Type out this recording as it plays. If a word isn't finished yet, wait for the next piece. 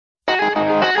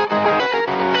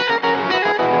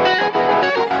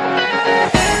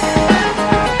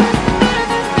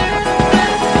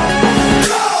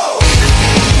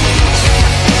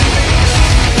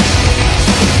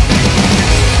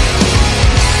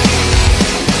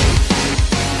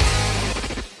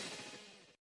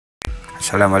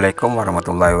Assalamualaikum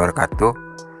warahmatullahi wabarakatuh.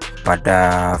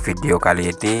 Pada video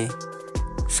kali ini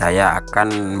saya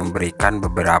akan memberikan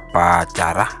beberapa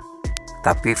cara,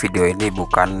 tapi video ini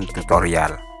bukan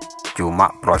tutorial,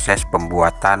 cuma proses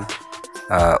pembuatan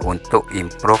untuk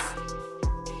improve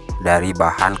dari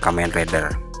bahan Kamen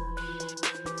Rider.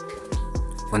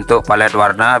 Untuk palet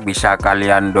warna bisa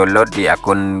kalian download di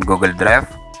akun Google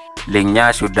Drive,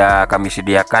 linknya sudah kami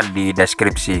sediakan di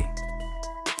deskripsi.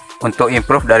 Untuk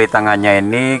improve dari tangannya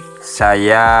ini,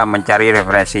 saya mencari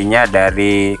referensinya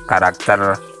dari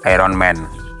karakter Iron Man.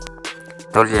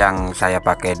 Tool yang saya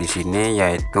pakai di sini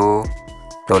yaitu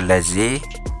tool lazy,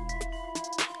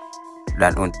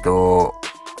 dan untuk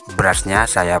brushnya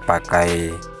saya pakai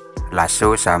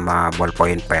lasso sama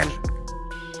ballpoint pen.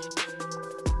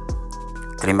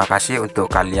 Terima kasih untuk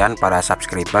kalian para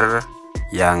subscriber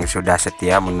yang sudah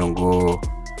setia menunggu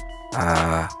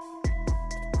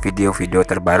video-video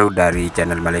terbaru dari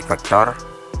channel Maliq Vektor.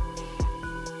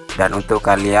 Dan untuk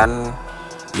kalian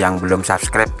yang belum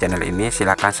subscribe channel ini,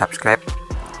 silahkan subscribe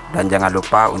dan jangan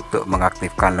lupa untuk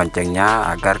mengaktifkan loncengnya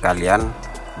agar kalian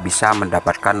bisa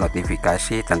mendapatkan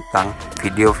notifikasi tentang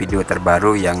video-video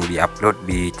terbaru yang diupload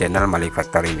di channel Maliq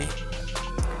Vektor ini.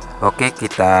 Oke,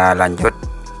 kita lanjut,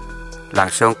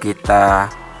 langsung kita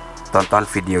tonton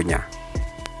videonya.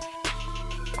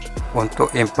 Untuk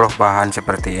improve bahan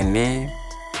seperti ini,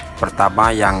 pertama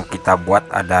yang kita buat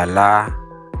adalah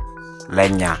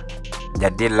lainnya.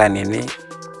 Jadi line ini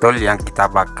tool yang kita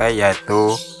pakai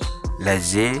yaitu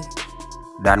lazy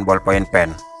dan ballpoint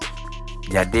pen.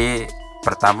 Jadi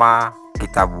pertama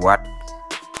kita buat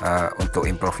untuk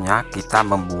improve nya, kita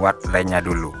membuat line-nya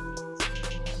dulu.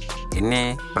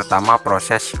 Ini pertama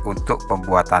proses untuk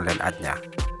pembuatan line-nya.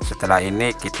 Setelah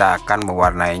ini kita akan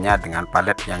mewarnainya dengan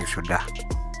palet yang sudah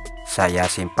saya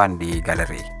simpan di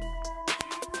galeri.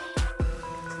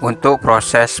 Untuk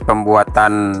proses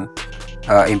pembuatan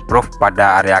improve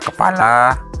pada area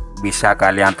kepala bisa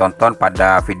kalian tonton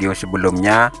pada video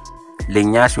sebelumnya,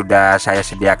 linknya sudah saya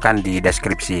sediakan di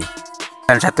deskripsi.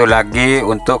 Dan satu lagi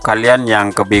untuk kalian yang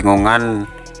kebingungan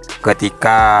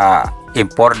ketika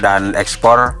impor dan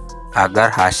ekspor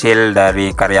agar hasil dari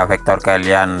karya vektor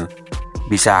kalian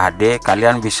bisa HD,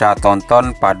 kalian bisa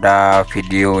tonton pada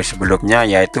video sebelumnya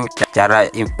yaitu cara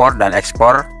impor dan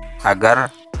ekspor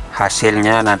agar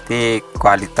hasilnya nanti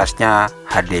kualitasnya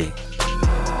HD.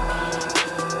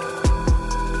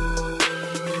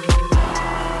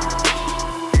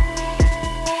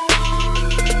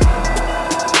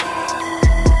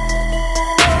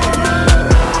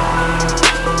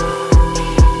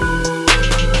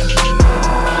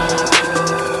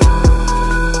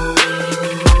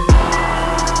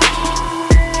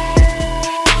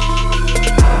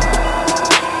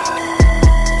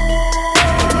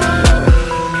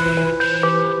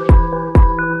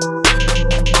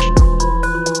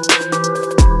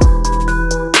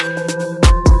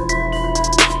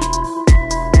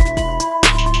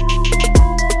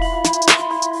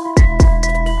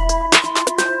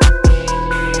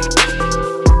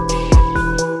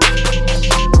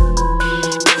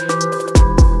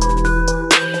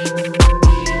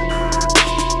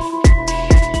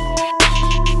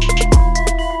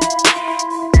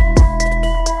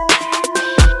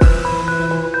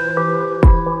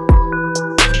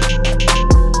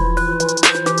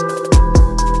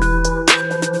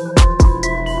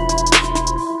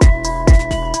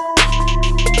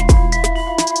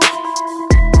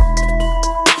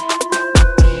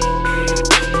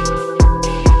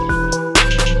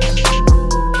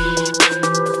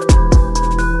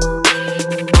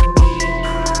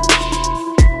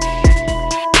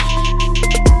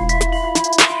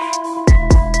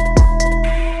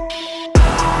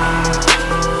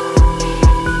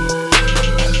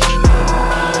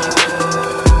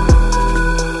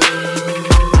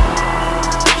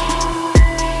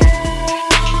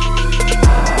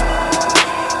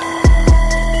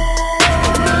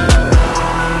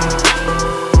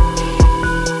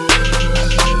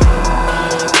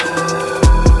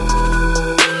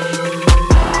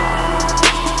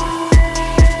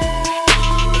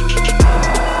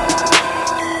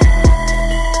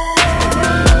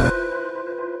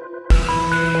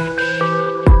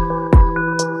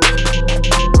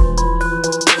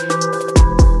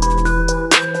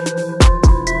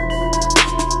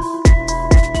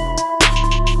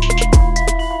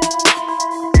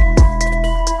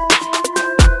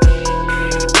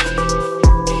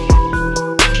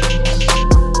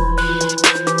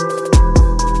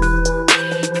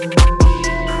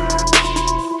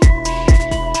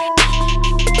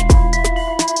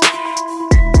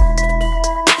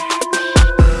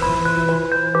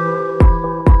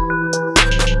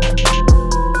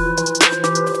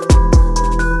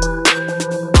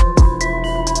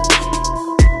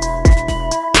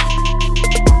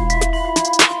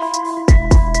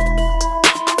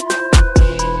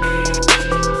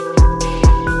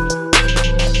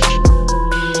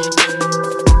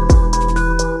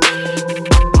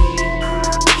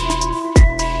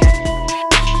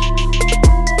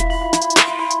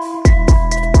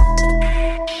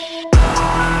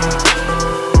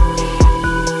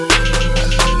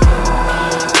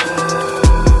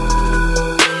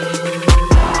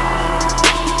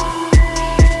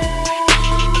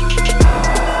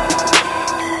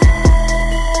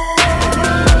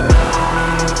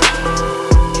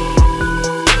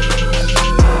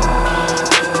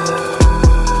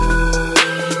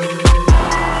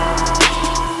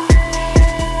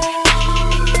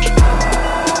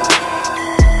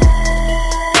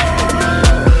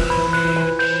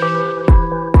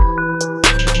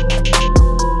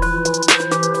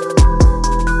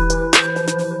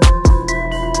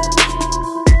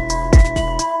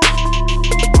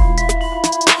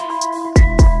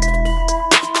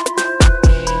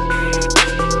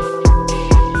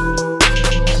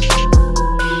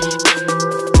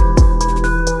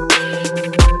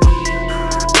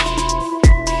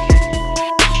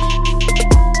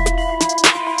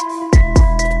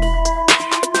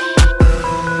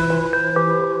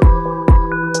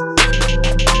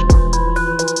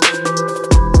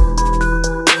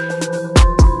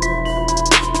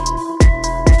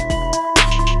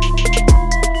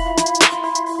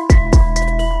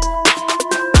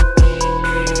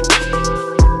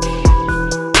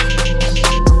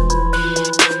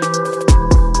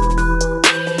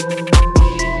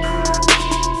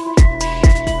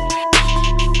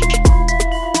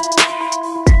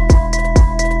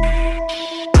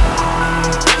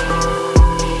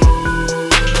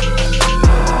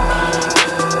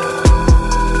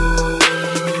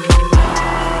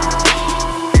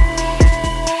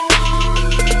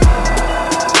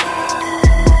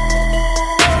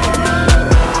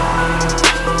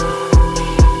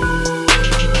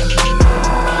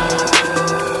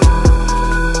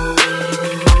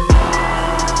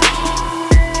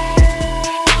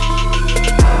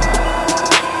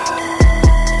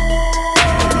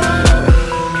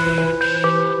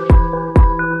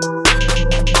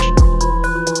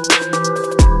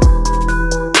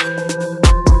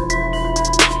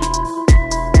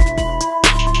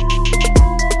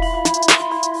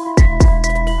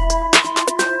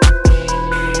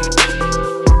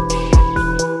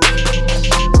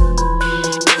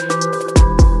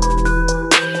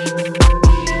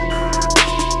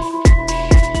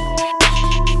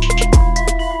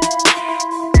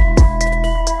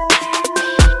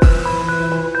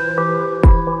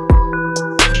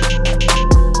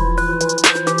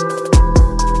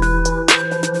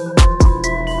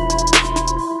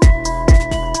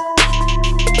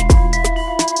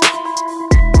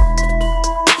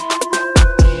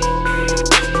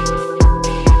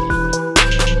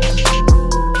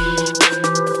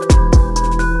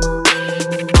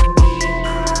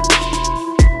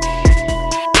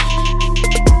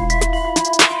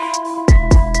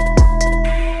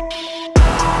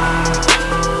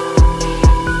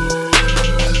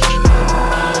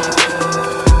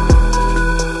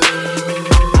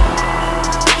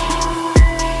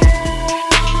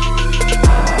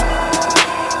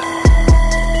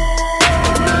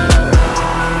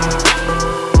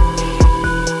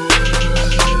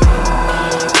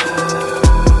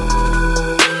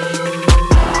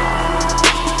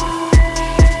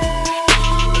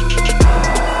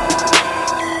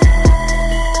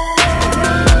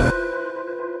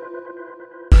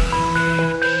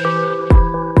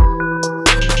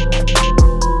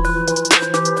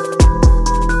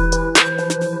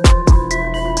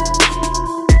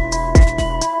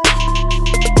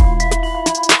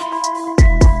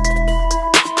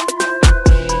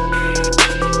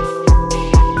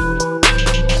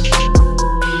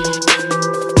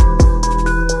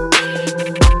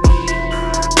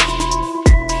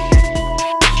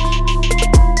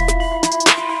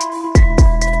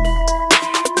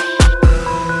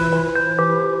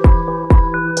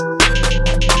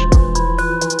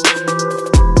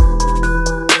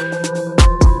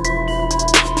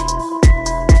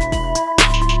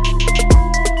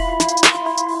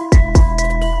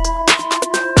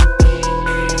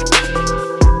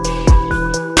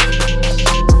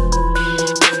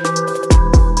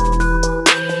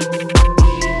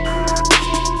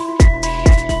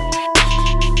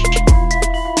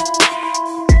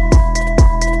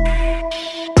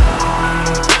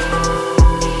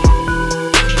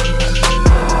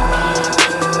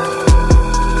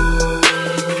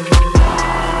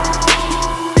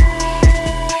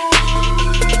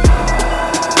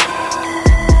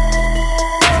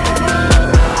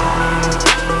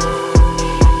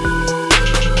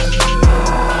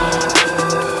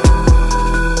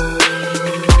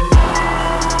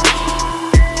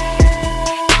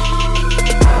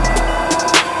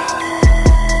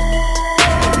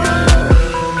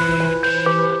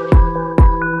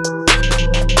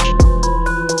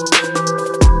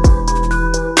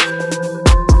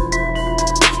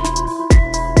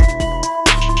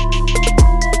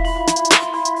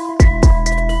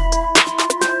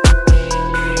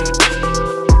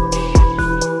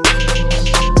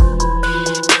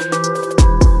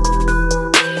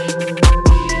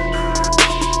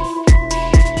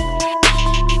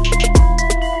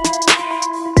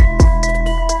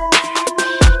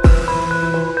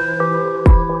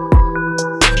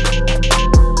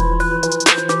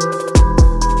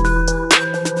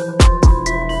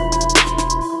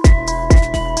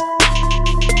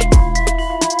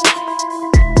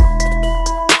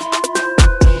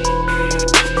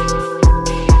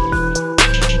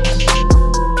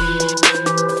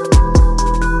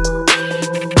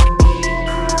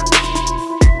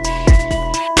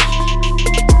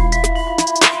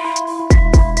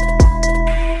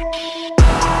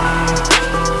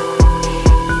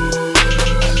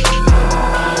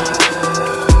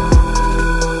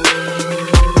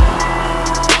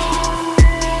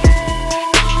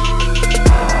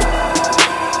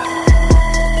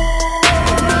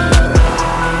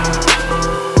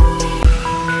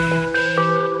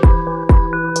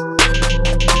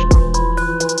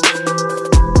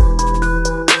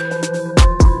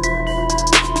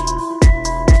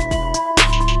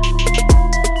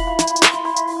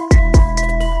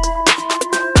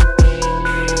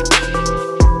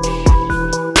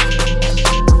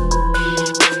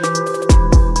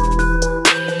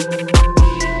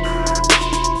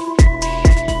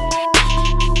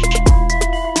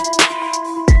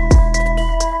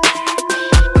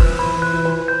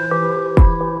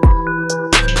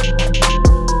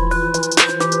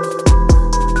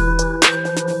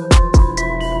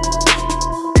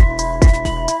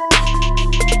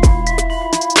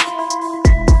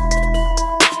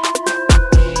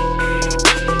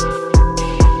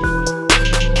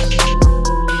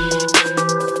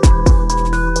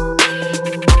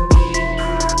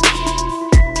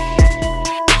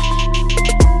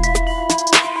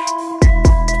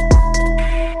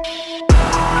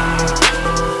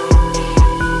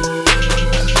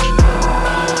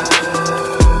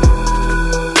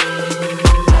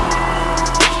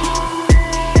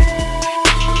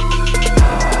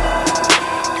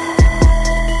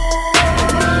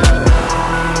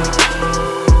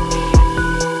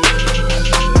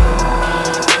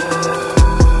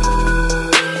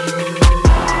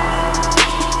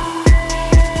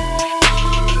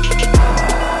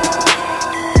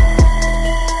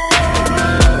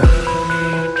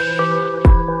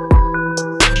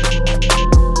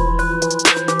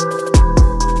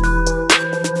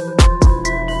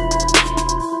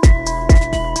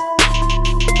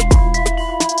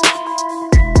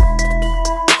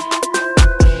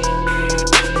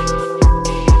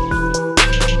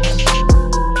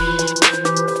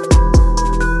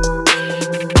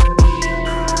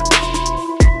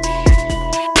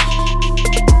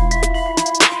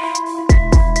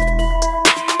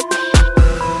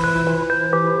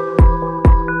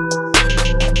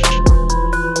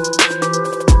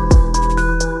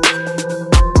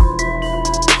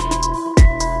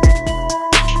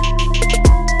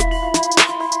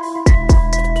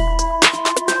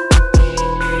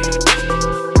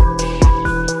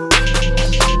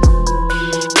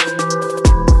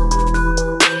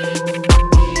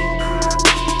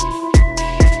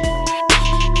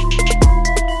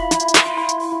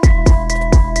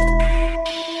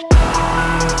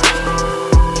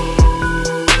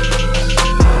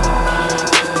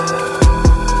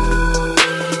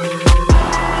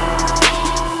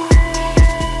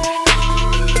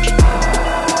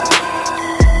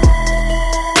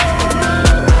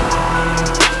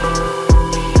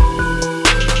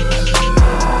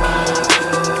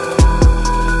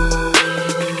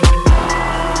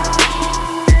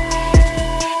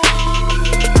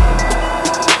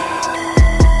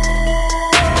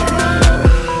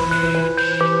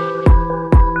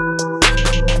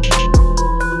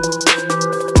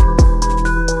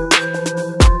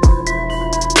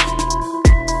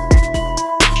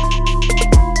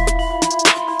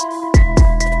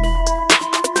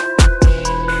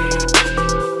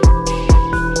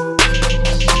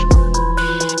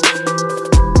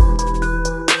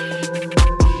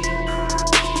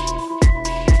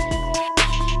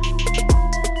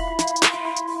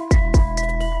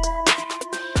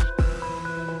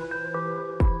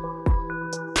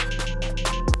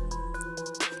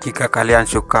 Jika kalian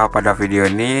suka pada video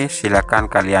ini, silakan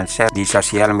kalian share di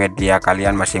sosial media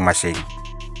kalian masing-masing.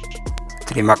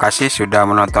 Terima kasih sudah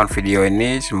menonton video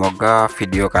ini. Semoga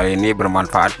video kali ini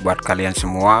bermanfaat buat kalian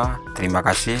semua. Terima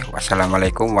kasih.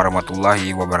 Wassalamualaikum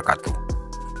warahmatullahi wabarakatuh.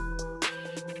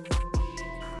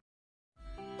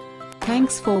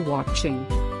 Thanks for watching.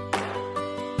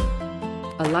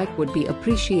 A like would be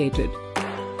appreciated.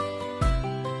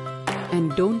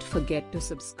 And don't forget to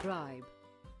subscribe.